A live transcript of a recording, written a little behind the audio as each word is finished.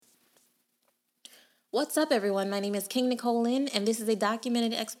What's up, everyone? My name is King Nicole Lynn, and this is a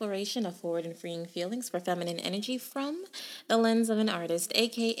documented exploration of forward and freeing feelings for feminine energy from the lens of an artist,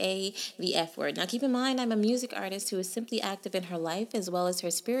 aka the F word. Now, keep in mind, I'm a music artist who is simply active in her life as well as her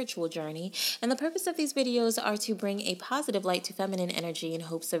spiritual journey, and the purpose of these videos are to bring a positive light to feminine energy in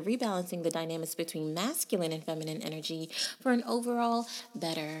hopes of rebalancing the dynamics between masculine and feminine energy for an overall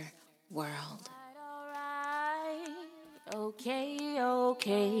better world. Okay.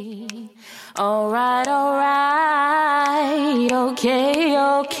 Alright.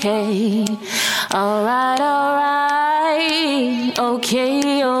 Okay. Alright.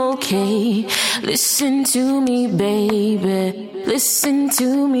 Okay. Listen to me, baby. Listen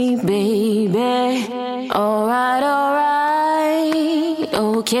to me, baby. Alright.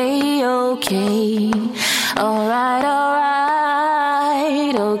 Okay. Alright.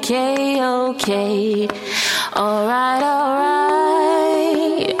 Okay. Alright.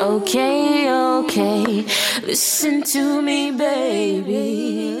 Okay. Listen to me,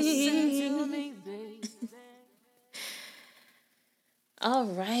 baby. All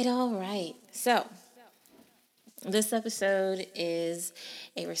right. So, this episode is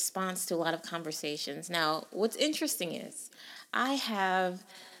a response to a lot of conversations. Now, what's interesting is I have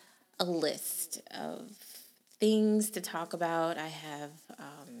a list of things to talk about. I have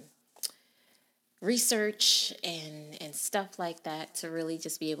research and stuff like that to really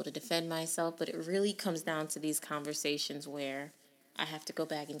just be able to defend myself, but it really comes down to these conversations where I have to go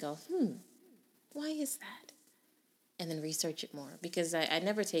back and go, why is that? And then research it more, because I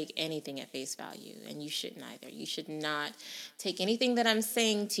never take anything at face value, and you shouldn't either. You should not take anything that I'm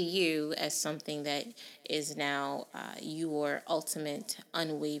saying to you as something that is now your ultimate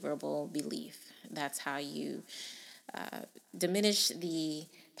unwaverable belief. That's how you diminish the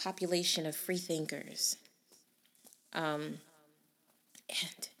population of free thinkers. And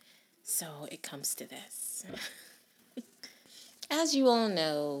so it comes to this. As you all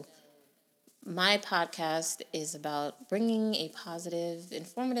know, my podcast is about bringing a positive,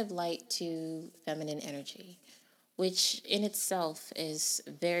 informative light to feminine energy, which in itself is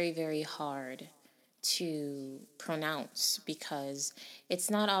very, very hard to pronounce because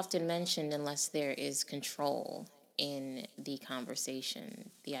it's not often mentioned unless there is control in the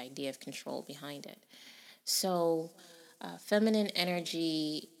conversation, the idea of control behind it. So feminine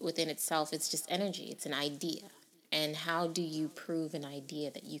energy within itself, it's just energy. It's an idea. And how do you prove an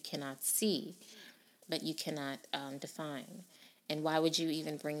idea that you cannot see, that you cannot define? And why would you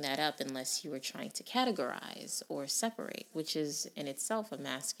even bring that up unless you were trying to categorize or separate, which is in itself a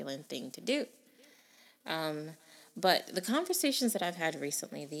masculine thing to do? But the conversations that I've had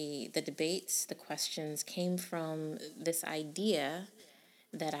recently, the debates, the questions came from this idea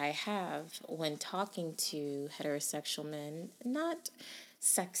that I have when talking to heterosexual men, not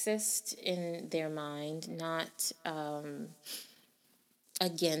sexist in their mind, not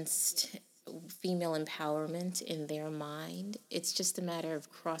against female empowerment in their mind. It's just a matter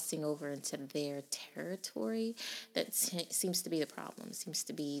of crossing over into their territory that seems to be the problem, seems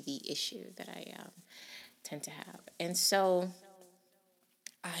to be the issue that I tend to have. And so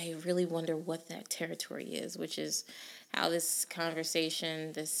I really wonder what that territory is, which is how this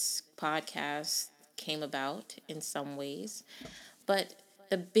conversation, this podcast came about in some ways. But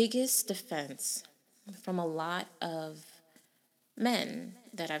the biggest defense from a lot of men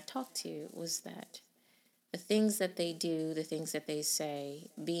that I've talked to was that the things that they do, the things that they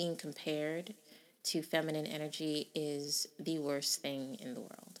say, being compared to feminine energy is the worst thing in the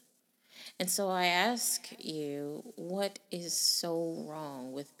world. And so I ask you, what is so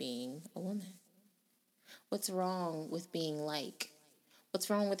wrong with being a woman? What's wrong with being like?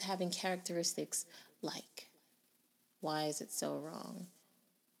 What's wrong with having characteristics like? Why is it so wrong?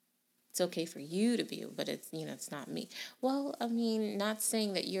 It's okay for you to be, but it's not me. Well, I mean, not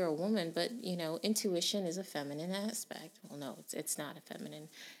saying that you're a woman, but, intuition is a feminine aspect. Well, no, it's not a feminine.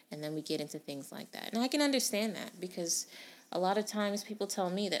 And then we get into things like that. And I can understand that because a lot of times people tell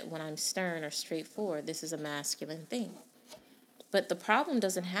me that when I'm stern or straightforward, this is a masculine thing. But the problem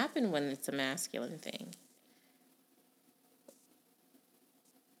doesn't happen when it's a masculine thing.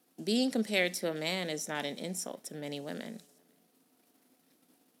 Being compared to a man is not an insult to many women.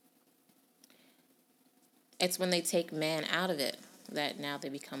 It's when they take man out of it that now they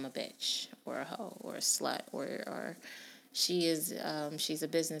become a bitch or a hoe or a slut or she's a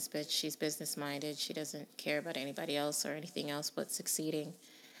business bitch. She's business minded. She doesn't care about anybody else or anything else but succeeding.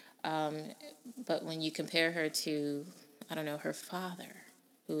 But when you compare her to, her father,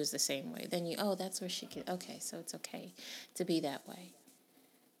 who is the same way, then that's where she could. Okay, so it's okay to be that way.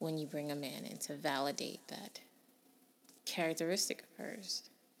 When you bring a man in to validate that characteristic of hers.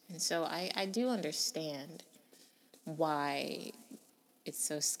 And so I do understand why it's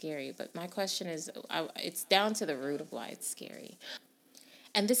so scary. But my question is, it's down to the root of why it's scary.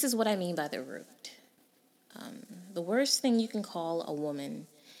 And this is what I mean by the root. The worst thing you can call a woman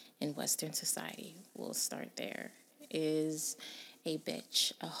in Western society, we'll start there, is a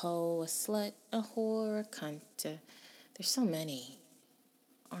bitch, a hoe, a slut, a whore, a cunt. There's so many,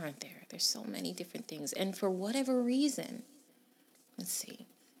 aren't there? There's so many different things. And for whatever reason, let's see,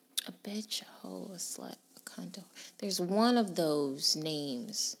 a bitch, a hoe, a slut, a cunt. There's one of those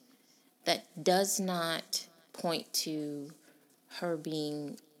names that does not point to her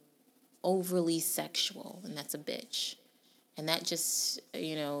being overly sexual, and that's a bitch. And that just,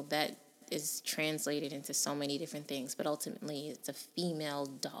 that is translated into so many different things, but ultimately it's a female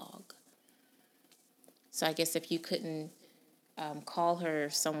dog. So I guess if you couldn't call her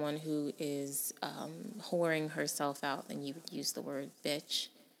someone who is whoring herself out, then you would use the word bitch.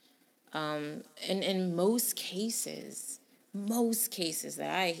 And in most cases that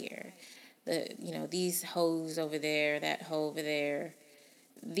I hear, these hoes over there, that hoe over there,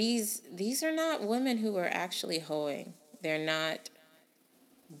 these are not women who are actually hoeing. They're not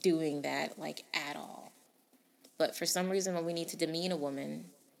doing that like at all. But for some reason, when we need to demean a woman,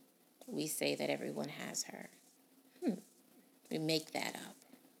 we say that everyone has her. We make that up.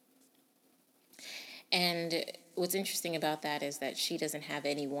 And what's interesting about that is that she doesn't have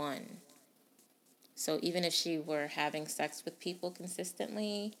anyone. So even if she were having sex with people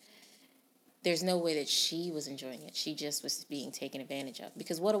consistently, there's no way that she was enjoying it. She just was being taken advantage of.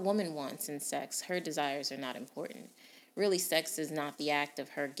 Because what a woman wants in sex, her desires are not important. Really, sex is not the act of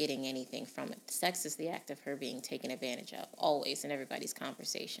her getting anything from it. Sex is the act of her being taken advantage of, always in everybody's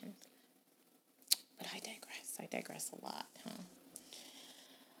conversation. But I digress a lot,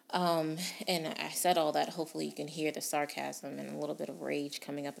 and I said all that. Hopefully you can hear the sarcasm and a little bit of rage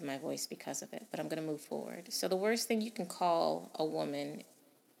coming up in my voice because of it. But I'm going to move forward. So the worst thing you can call a woman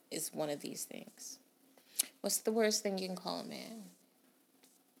is one of these things. What's the worst thing you can call a man?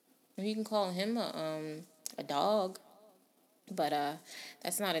 You can call him a dog, but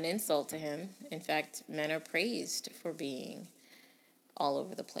that's not an insult to him. In fact, men are praised for being all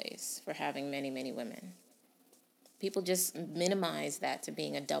over the place, for having many, many women. People just minimize that to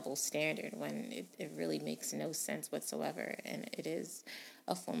being a double standard when it really makes no sense whatsoever, and it is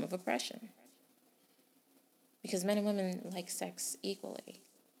a form of oppression. Because men and women like sex equally.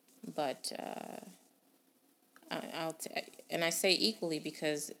 But and I say equally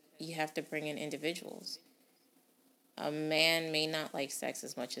because you have to bring in individuals. A man may not like sex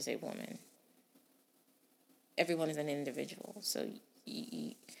as much as a woman. Everyone is an individual, so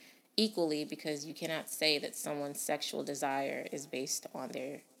equally, because you cannot say that someone's sexual desire is based on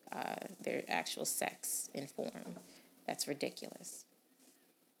their actual sex in form. That's ridiculous.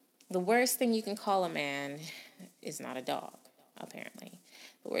 The worst thing you can call a man is not a dog, apparently.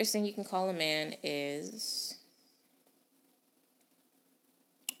 The worst thing you can call a man is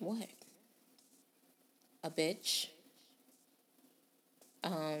what? A bitch.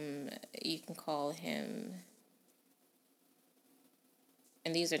 You can call him,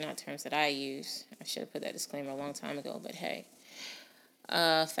 and these are not terms that I use. I should have put that disclaimer a long time ago, but hey.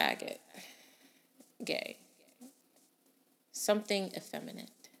 Faggot. Gay. Something effeminate.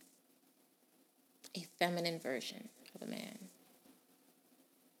 A feminine version of a man.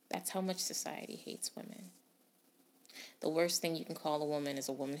 That's how much society hates women. The worst thing you can call a woman is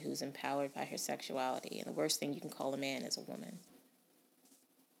a woman who's empowered by her sexuality, and the worst thing you can call a man is a woman.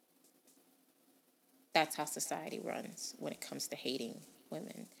 That's how society runs when it comes to hating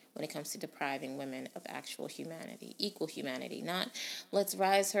women, when it comes to depriving women of actual humanity, equal humanity. Not let's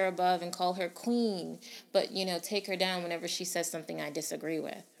rise her above and call her queen, but, take her down whenever she says something I disagree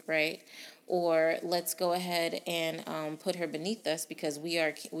with, right? Or let's go ahead and put her beneath us because we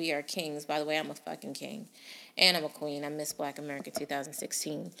are kings. By the way, I'm a fucking king. And I'm a queen. I'm Miss Black America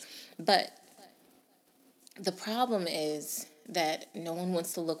 2016. But the problem is that no one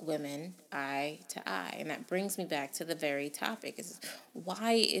wants to look women eye to eye. And that brings me back to the very topic. Is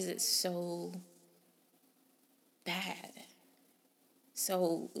why is it so bad?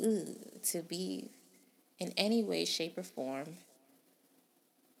 So, to be in any way, shape, or form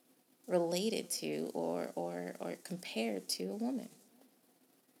related to or compared to a woman.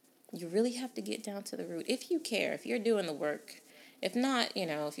 You really have to get down to the root. If you care, if you're doing the work. If not,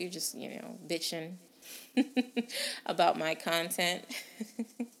 if you're just, bitching about my content,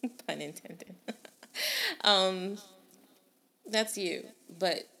 pun intended, that's you.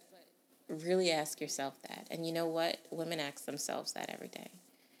 But really ask yourself that. And you know what? Women ask themselves that every day.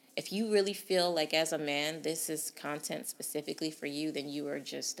 If you really feel like as a man this is content specifically for you, then you are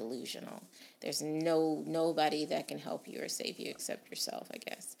just delusional. There's nobody that can help you or save you except yourself, I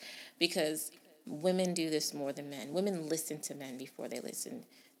guess. Because women do this more than men. Women listen to men before they listen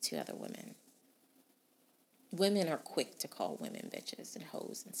to other women. Women are quick to call women bitches and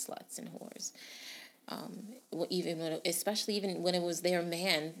hoes and sluts and whores. Especially even when it was their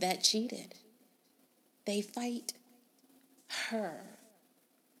man that cheated. They fight her.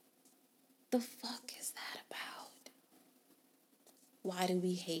 The fuck is that about? Why do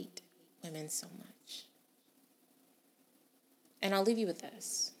we hate women so much? And I'll leave you with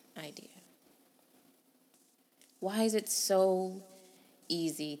this idea. Why is it so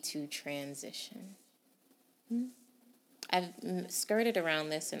easy to transition? I've skirted around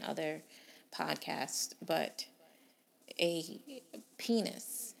this in other podcasts, but a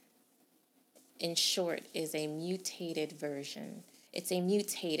penis, in short, is a mutated version. It's a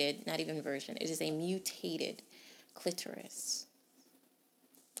mutated, not even version, it is a mutated clitoris.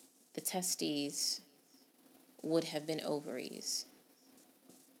 The testes would have been ovaries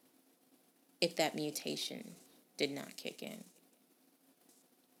if that mutation did not kick in.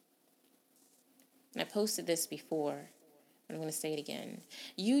 And I posted this before, but I'm going to say it again.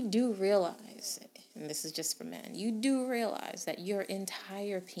 You do realize, and this is just for men, you do realize that your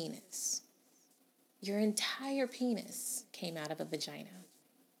entire penis came out of a vagina,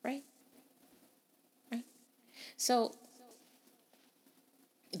 right? Right? So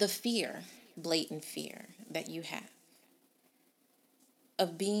the fear, blatant fear that you have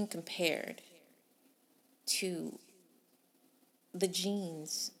of being compared to the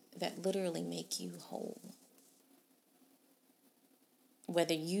genes that literally make you whole,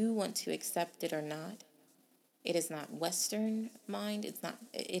 whether you want to accept it or not, it is not Western mind,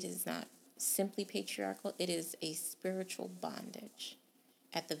 it is not simply patriarchal, it is a spiritual bondage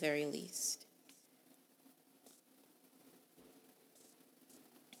at the very least.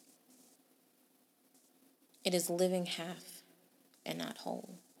 It is living half and not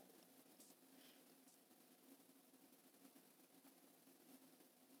whole.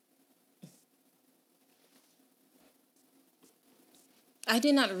 I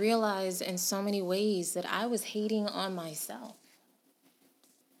did not realize in so many ways that I was hating on myself.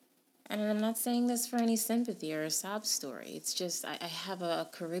 And I'm not saying this for any sympathy or a sob story. It's just I have a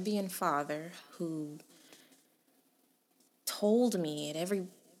Caribbean father who told me at every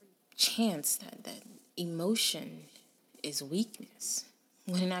chance that emotion is weakness.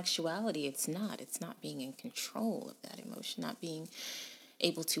 When in actuality, it's not. It's not being in control of that emotion, not being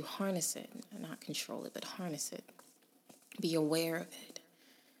able to harness it, not control it, but harness it, be aware of it.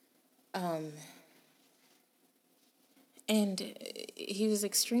 And he was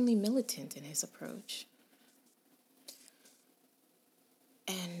extremely militant in his approach.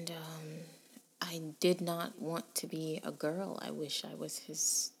 And I did not want to be a girl. I wish I was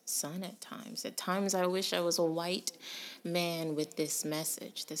his son at times. At times I wish I was a white man with this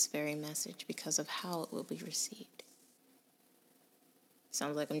message, this very message, because of how it will be received.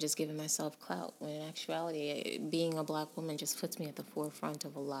 Sounds like I'm just giving myself clout, when in actuality, being a black woman just puts me at the forefront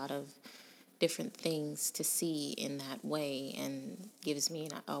of a lot of different things to see in that way and gives me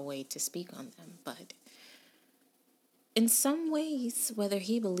a way to speak on them. But in some ways, whether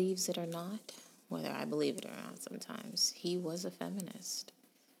he believes it or not, whether I believe it or not sometimes, he was a feminist.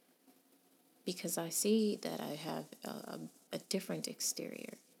 Because I see that I have a different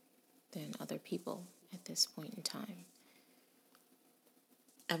exterior than other people at this point in time.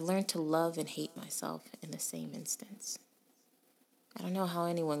 I've learned to love and hate myself in the same instance. I don't know how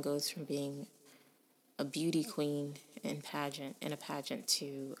anyone goes from being a beauty queen in a pageant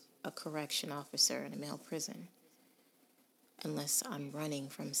to a correction officer in a male prison, unless I'm running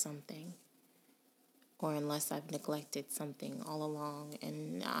from something, or unless I've neglected something all along.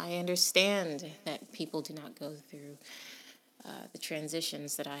 And I understand that people do not go through the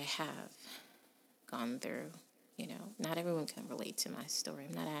transitions that I have gone through. You know, not everyone can relate to my story.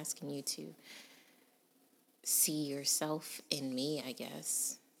 I'm not asking you to see yourself in me, I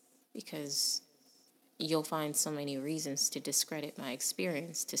guess, because you'll find so many reasons to discredit my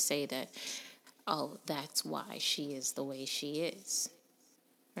experience, to say that, oh, that's why she is the way she is,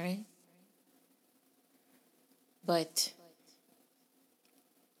 right? But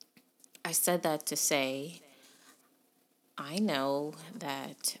I said that to say, I know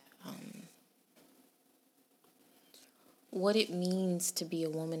that what it means to be a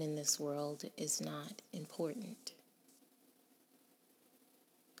woman in this world is not important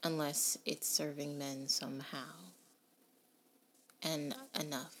unless it's serving men somehow, and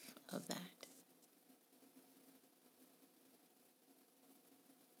enough of that.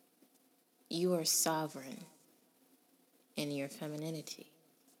 You are sovereign in your femininity.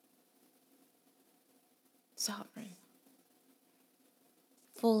 Sovereign.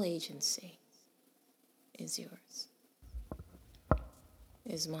 Full agency is yours,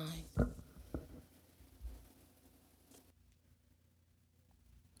 is mine.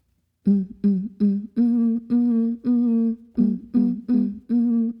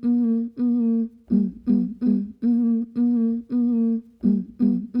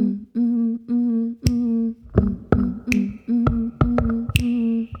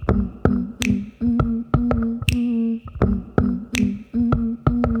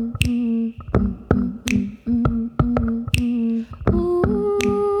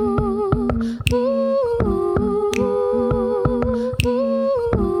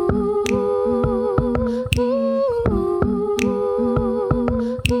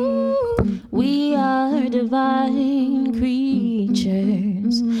 We are divine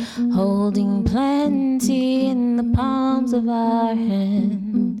creatures, holding plenty in the palms of our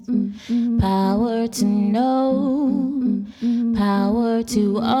hands. Power to know, power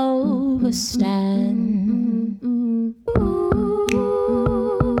to overstand.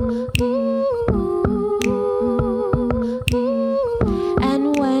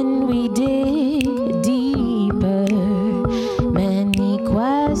 And when we dig deeper, many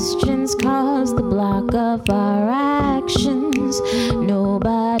questions cause the block of our actions.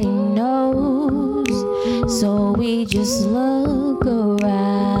 Nobody knows, so we just look around.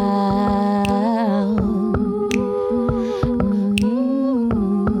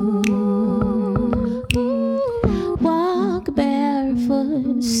 Walk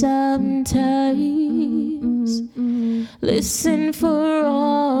barefoot sometimes. Listen for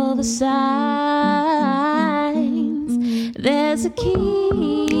all the signs. There's a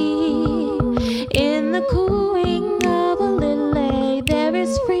key in the cooing of a lily. There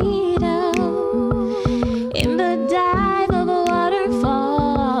is freedom in the dive of a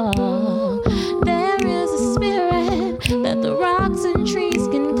waterfall. There is a spirit that the rocks and trees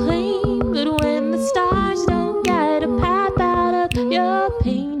can claim. But when the stars don't guide a path out of your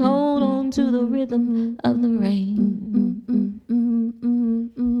pain, hold on to the rhythm of the rain.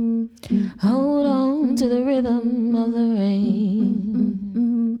 Hold on to the rhythm of the rain.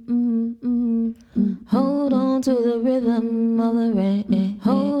 Hold on to the rhythm of the rain.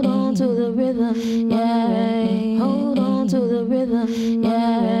 Hold on to the rhythm, yeah. Hold on to the rhythm,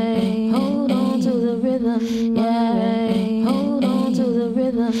 yeah. Hold on to the rhythm, yeah. Hold on to the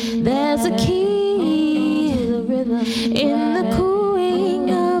rhythm. There's a key in the cooing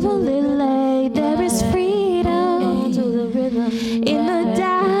of a lily. There is freedom in the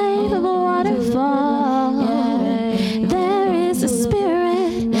dive of a waterfall. There is a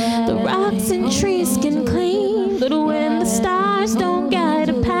spirit the rocks and trees can claim. But when the stars don't guide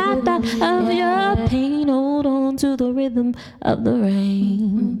a path out of your pain, hold on to the rhythm of the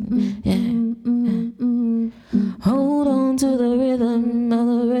rain. Yeah. Hold on to the rhythm of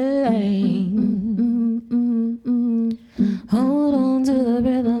the rain. Hold on to the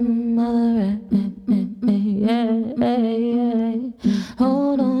rhythm of the rain. Yeah.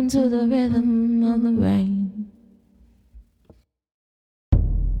 Hold on to the rhythm of the rain.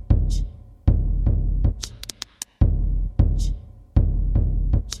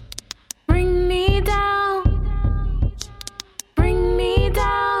 Bring me down. Bring me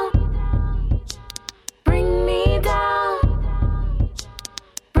down. Bring me down.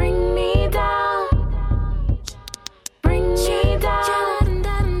 Bring me down. Bring me down.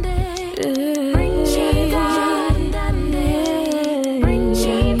 Bring me down. Bring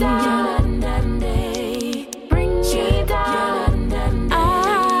me down.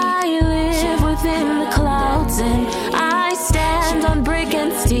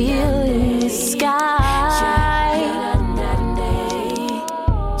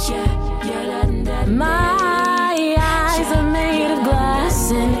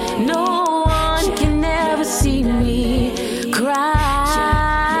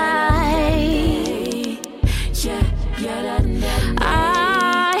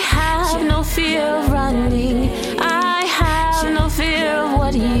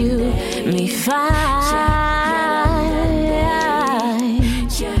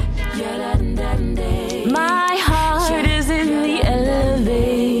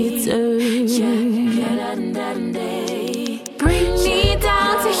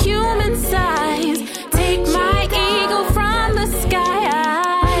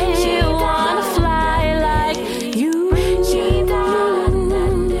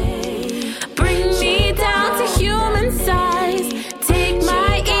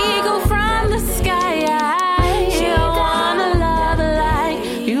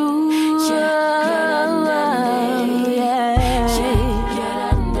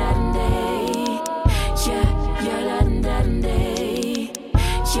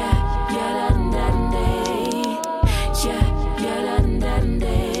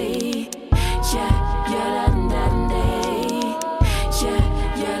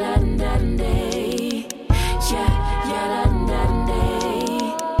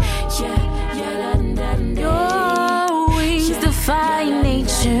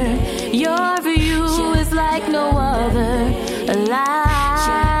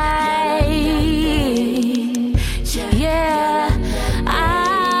 Yeah,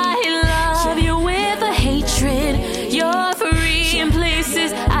 I love you with a hatred. You're free in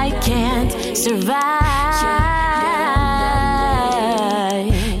places I can't survive.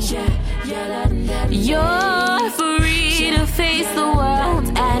 You're free to face the world,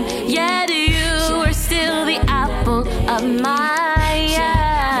 and yet you are still the apple of my eye.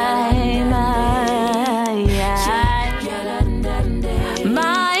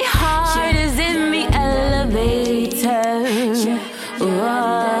 My heart is in the elevator.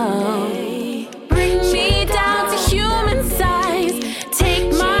 Whoa. Bring me down to human size.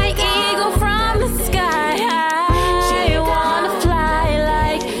 Take my ego from the sky. I wanna fly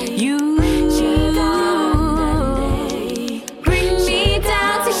like you. Bring me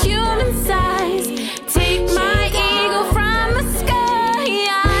down to human size. Take my ego from the sky.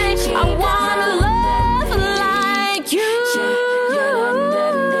 I wanna love like you.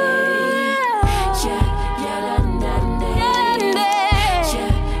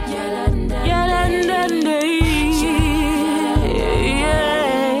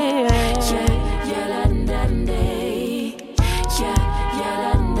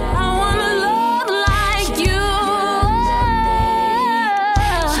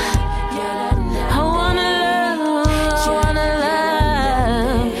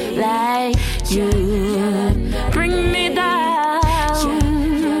 Bring me down,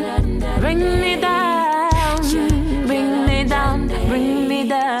 bring me down, bring me down, bring me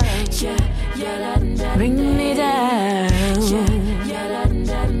down, bring me down.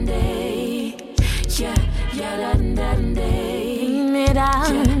 Bring me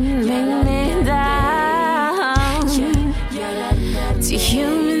down, bring me down to you.